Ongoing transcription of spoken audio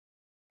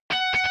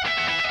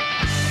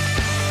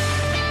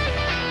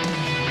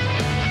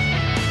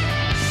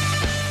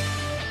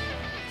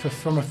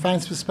From a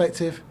fan's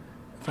perspective,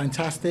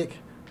 fantastic.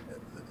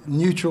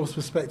 Neutral's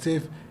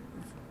perspective,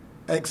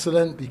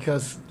 excellent,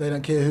 because they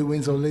don't care who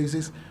wins or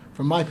loses.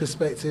 From my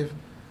perspective,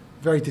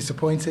 very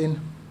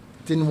disappointing.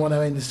 Didn't want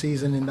to end the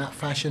season in that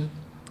fashion.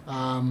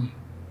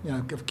 You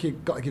know, got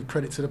to give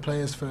credit to the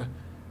players for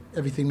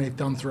everything they've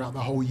done throughout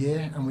the whole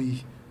year, and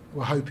we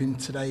were hoping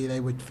today they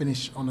would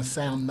finish on a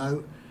sound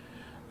note.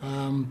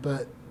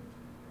 But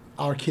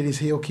our Achilles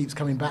heel keeps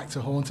coming back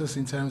to haunt us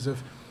in terms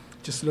of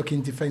just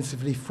looking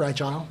defensively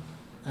fragile.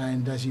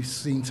 And as you've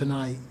seen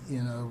tonight,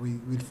 you know,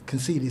 we've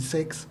conceded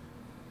 6.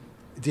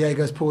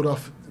 Diego's pulled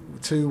off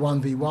 2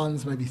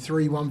 1v1s, maybe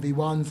 3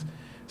 1v1s.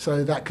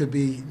 So that could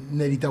be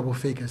nearly double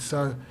figures.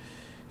 So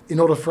in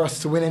order for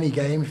us to win any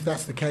game, if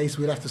that's the case,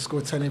 we'd have to score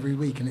 10 every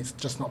week, and it's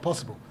just not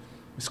possible.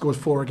 We scored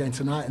 4 again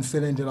tonight and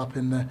still ended up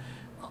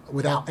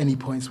without any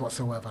points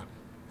whatsoever.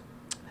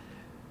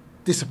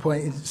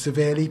 Disappointed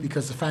severely,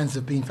 because the fans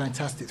have been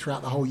fantastic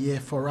throughout the whole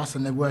year for us,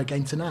 and they were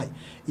again tonight.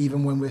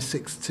 Even when we're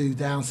 6-2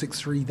 down,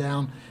 6-3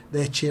 down,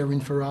 they're cheering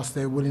for us,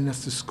 their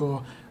willingness to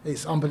score.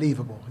 It's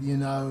unbelievable. You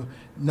know,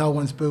 no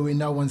one's booing,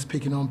 no one's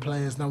picking on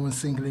players, no one's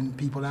singling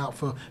people out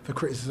for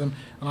criticism,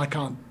 and I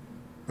can't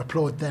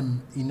applaud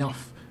them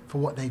enough for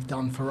what they've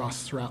done for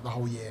us throughout the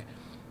whole year.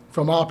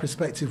 From our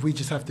perspective, we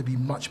just have to be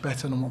much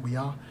better than what we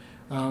are.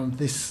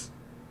 This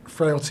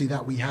frailty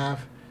that we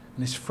have,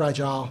 and this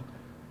fragile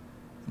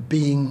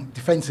being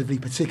defensively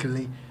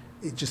particularly,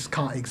 it just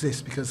can't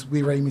exist, because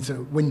we're aiming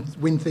to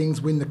win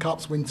things, win the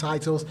cups, win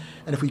titles,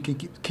 and if we can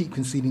keep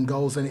conceding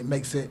goals, then it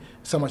makes it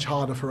so much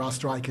harder for our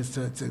strikers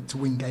to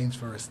win games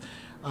for us.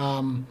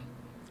 You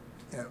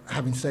know,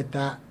 having said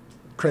that,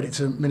 credit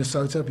to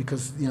Minnesota,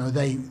 because you know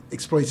they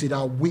exploited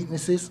our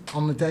weaknesses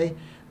on the day.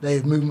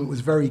 Their movement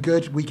was very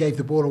good. We gave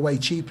the ball away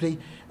cheaply,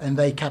 and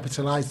they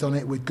capitalised on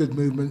it with good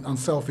movement,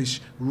 unselfish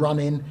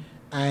running,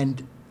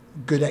 and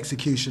good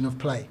execution of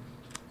play.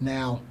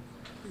 Now,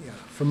 you know,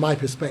 from my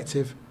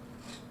perspective,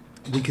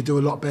 we could do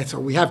a lot better.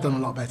 We have done a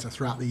lot better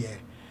throughout the year.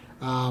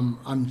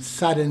 I'm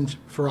saddened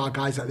for our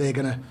guys that they're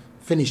going to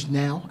finish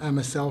now, and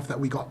myself, that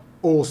we got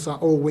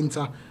all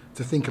winter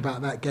to think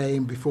about that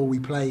game before we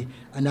play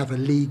another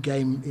league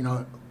game, you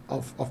know,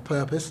 of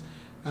purpose.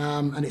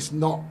 And it's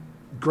not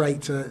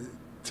great to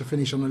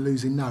finish on a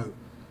losing note.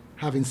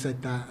 Having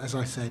said that, as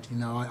I said, you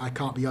know, I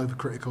can't be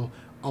overcritical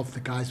of the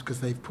guys,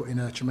 because they've put in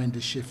a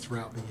tremendous shift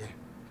throughout the year.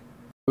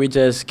 We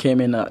just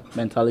came in a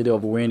mentality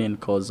of winning,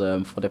 because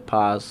for the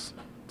past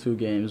 2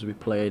 games we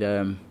played,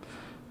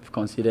 we've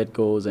conceded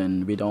goals,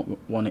 and we don't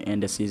want to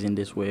end the season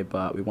this way,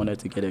 but we wanted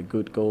to get a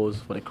good goals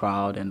for the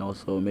crowd and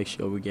also make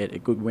sure we get a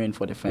good win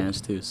for the fans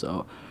too.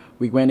 So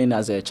we went in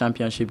as a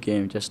championship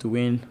game just to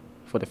win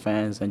for the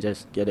fans and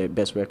just get a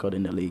best record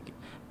in the league.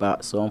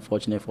 But so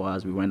unfortunate for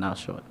us, we went out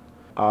short.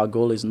 Our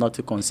goal is not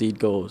to concede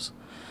goals,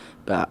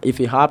 but if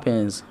it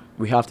happens,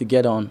 we have to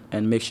get on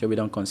and make sure we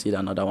don't concede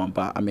another one.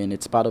 But I mean,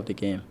 it's part of the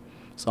game.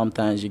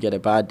 Sometimes you get a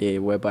bad day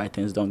whereby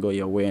things don't go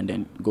your way and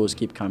then goals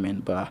keep coming.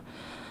 But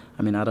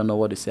I mean, I don't know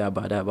what to say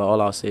about that. But all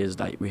I'll say is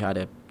like we had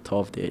a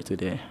tough day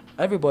today.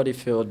 Everybody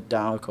feel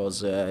down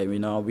because you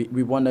know,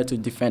 we wanted to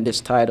defend this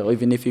title.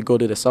 Even if you go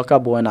to the soccer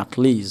ball and at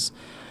least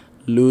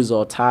lose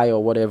or tie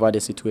or whatever the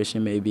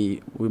situation may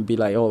be, we'll be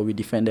like, oh, we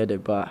defended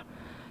it. But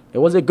it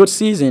was a good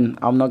season,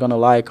 I'm not going to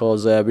lie,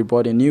 because we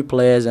brought in new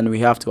players and we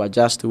have to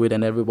adjust to it,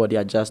 and everybody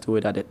adjusts to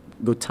it at a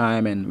good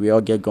time, and we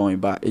all get going.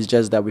 But it's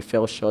just that we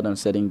fell short on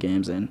certain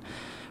games, and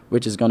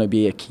which is going to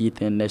be a key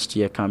thing next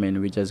year coming.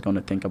 We're just going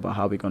to think about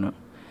how we're going to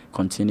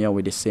continue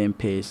with the same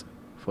pace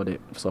for the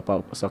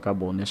soccer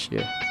ball next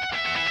year.